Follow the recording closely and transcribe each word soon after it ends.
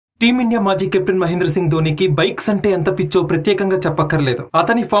Team India మాజీ captain Mahindra Singh ధోనికి bikes అంటే ఎంత పిచ్చో ప్రత్యేకంగా చెప్పక్కర్లేదు.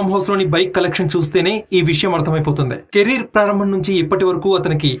 అతని ఫామ్ హౌస్ లోని బైక్ కలెక్షన్ చూస్తేనే ఈ విషయం అర్థమైపోతుంది. కెరీర్ ప్రారంభం నుంచి ఇప్పటి వరకు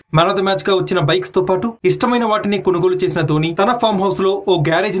అతనికి మ్యాన్ ఆఫ్ ద మ్యాచ్ గా వచ్చిన బైక్స్ తో పాటు ఇష్టమైన వాటిని కొనుగోలు చేసిన ధోని తన ఫామ్ హౌస్ లో ఓ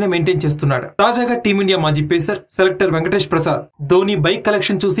గ్యారేజ్ ని మెయింటైన్ చేస్తున్నాడు. తాజాగా టీమిండియా మాజీ pacer selector Venkatesh Prasad Dhoni bike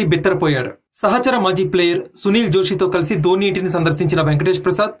collection చూసి బిత్తరపోయాడు. సహచర మాజీ ప్లేయర్ సునీల్ జోషితో కలిసి ధోని ఇంటిని సందర్శించిన వెంకటేష్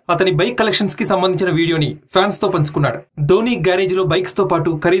ప్రసాద్ అతని బైక్ కలెక్షన్స్ కి సంబంధించిన వీడియోని ఫ్యాన్స్ తో పంచుకున్నాడు. ధోని గ్యారేజ్ లో బైక్స్ తో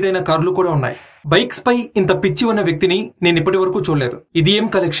పాటు ఖరీదైన కార్లు కూడా ఉన్నాయి. బైక్స్ పై ఇంత పిచ్చి ఉన్న వ్యక్తిని నేను ఇప్పటి వరకు చూడలేదు. ఇది ఏం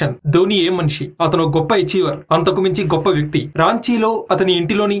కలెక్షన్, ధోని ఏం మనిషి, అతను గొప్ప అచీవర్, అంతకు మించి గొప్ప వ్యక్తి. రాంచీలో అతని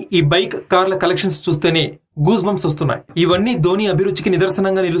ఇంటిలోని ఈ బైక్ కార్ల కలెక్షన్స్ చూస్తేనే గూస్ బంప్స్ వస్తున్నాయి. ఇవన్నీ ధోని అభిరుచికి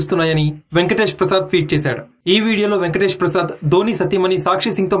నిదర్శనంగా నిలుస్తున్నాయని వెంకటేష్ ప్రసాద్ ట్వీట్ చేశాడు. ఈ వీడియోలో వెంకటేష్ ప్రసాద్ ధోని సతీమణి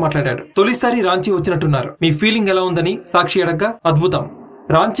సాక్షి సింగ్ తో మాట్లాడాడు. తొలిసారి రాంచీ వచ్చినట్టున్నారు, మీ ఫీలింగ్ ఎలా ఉందని సాక్షి అడగ్గా, అద్భుతం,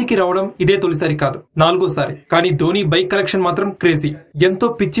 రాంచీకి రావడం ఇదే తొలిసారి కాదు, 4వ సారి. కానీ ధోని బైక్ కలెక్షన్ మాత్రం క్రేజీ. ఎంతో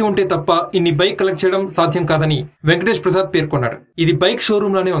పిచ్చి ఉంటే తప్ప ఇన్ని బైక్ కలెక్ట్ చేయడం సాధ్యం కాదని వెంకటేష్ ప్రసాద్ పేర్కొన్నాడు. ఇది బైక్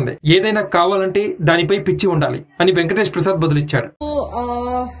షోరూమ్ లోనే ఉంది, ఏదైనా కావాలంటే దానిపై పిచ్చి ఉండాలి అని Venkatesh Prasad బదులిచ్చాడు.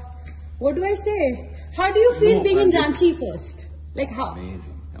 What do I say? How do you feel being in Ranchi first? Like how?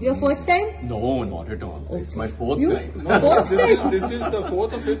 Amazing. Your first time? No, not at all. Okay. It's my fourth You? time. No, this is the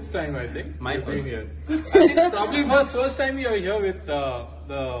fourth or fifth time, I think. My you've first. been here. I think probably first time you're here with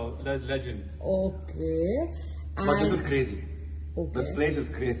the legend. Okay. But this is crazy. Okay. This place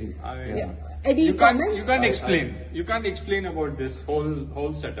is crazy. I mean, Yeah. Any you comments? can't explain. You can't explain about this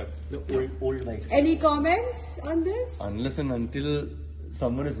whole setup. The old bikes. Any comments on this? Unless and until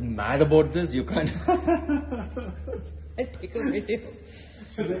someone is mad about this, you can't. I'll take a video.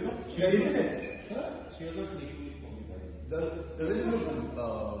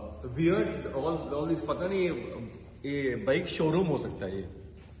 Weird. All these. पता नहीं ये bike showroom हो सकता है ये.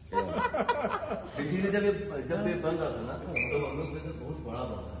 इसीलिए जब ये बन रहा था ना तो हम लोग से बहुत बड़ा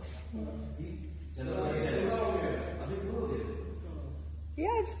बना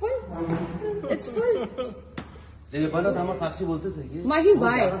Yeah, it's full. It's full. जब ये बन रहा था हम साक्षी बोलते थे कि Mahi,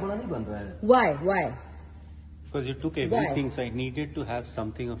 why? बड़ा नहीं बन रहा है. Why? Because you took everything, so I needed to have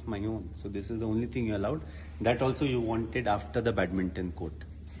something of my own. So this is the only thing you allowed. That also you wanted after the badminton court.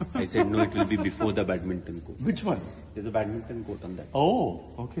 I said no, it will be before the badminton court. Which one? There's a badminton court on that. Oh,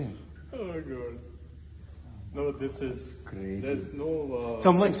 okay. Oh god. No, this is Crazy. There's no.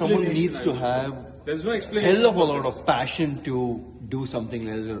 Someone explanation, needs I to would say. have There's no explanation. hell of a for lot this. of passion to do something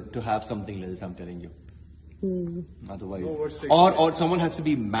else or to have something else. I'm telling you. Otherwise, No words to or someone has to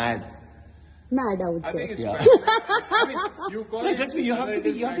be mad. Mad, I would I say. think it's Yeah. passion. I mean, you call Yes, it. that's me. You have to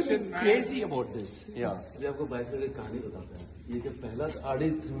be passion, man. crazy about this. Yeah. ये आपको bike में एक कहानी बताता है. ये जब पहला आड़े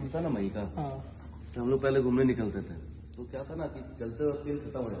थ्रू था ना मई का, तो हम लोग पहले घूमने निकलते थे. तो क्या था ना कि चलते वक्त तेल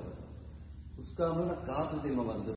खत्म हो जाता था. उसका हम लोग ना कार से तेल मंगवाते थे